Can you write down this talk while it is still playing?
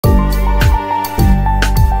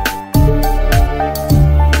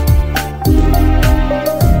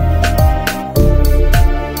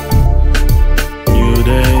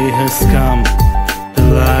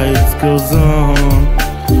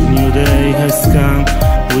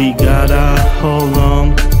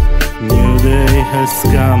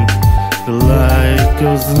the light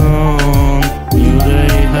goes on. New day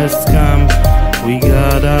has come, we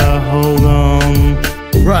gotta hold on.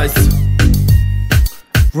 Rise,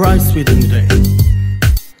 rise with the new day.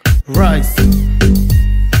 Rise,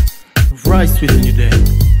 rise with the new day.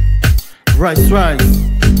 Rise, rise,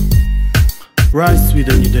 rise with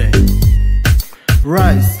the new day.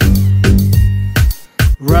 Rise,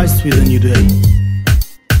 rise with the new day.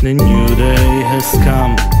 The new day has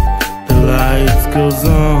come, the light goes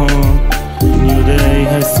on. New day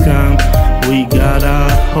has come, we gotta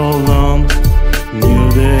hold on. New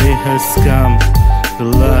day has come, the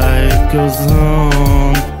light goes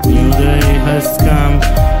on. New day has come,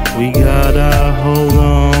 we gotta hold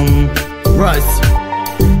on. Rise,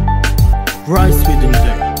 rise with the new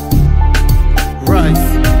day. Rise,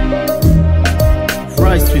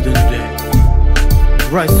 rise with the new day.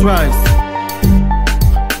 Rise, rise,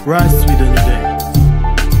 rise with the new day.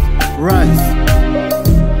 Rise,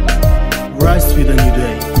 rise with the new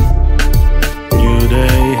day. New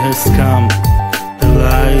day has come, the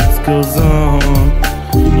light goes on.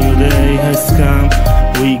 New day has come,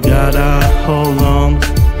 we gotta hold on.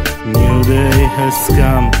 New day has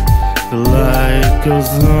come, the light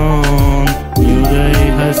goes on. New day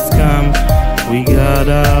has come, we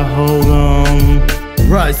gotta hold on.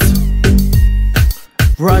 Rise,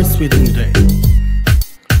 rise with the new day.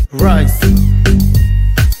 Rise,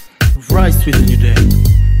 rise with the new day.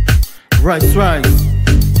 Rise, rise,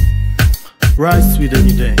 rise with the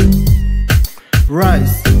new day.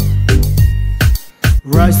 Rise,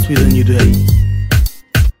 rise with the new day.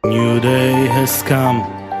 New day has come,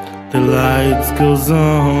 the light goes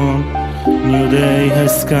on. New day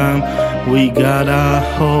has come, we gotta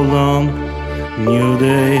hold on. New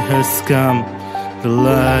day has come, the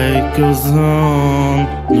light goes on.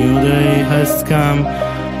 New day has come,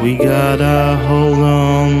 we gotta hold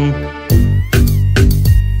on.